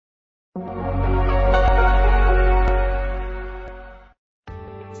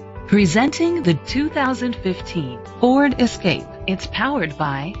Presenting the 2015 Ford Escape. It's powered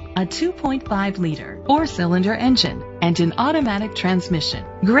by a 2.5-liter four-cylinder engine and an automatic transmission.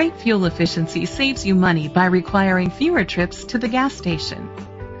 Great fuel efficiency saves you money by requiring fewer trips to the gas station.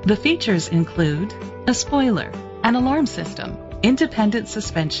 The features include a spoiler, an alarm system, independent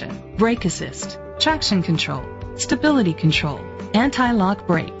suspension, brake assist, traction control, stability control, anti-lock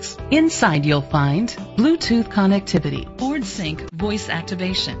brakes. Inside you'll find Bluetooth connectivity, Ford Sync voice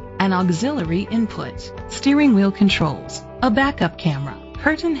activation, an auxiliary input, steering wheel controls, a backup camera,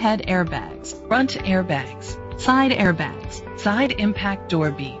 curtain head airbags, front airbags, side impact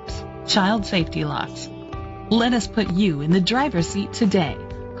door beeps, child safety locks. Let us put you in the driver's seat today.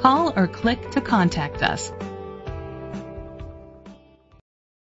 Call or click to contact us.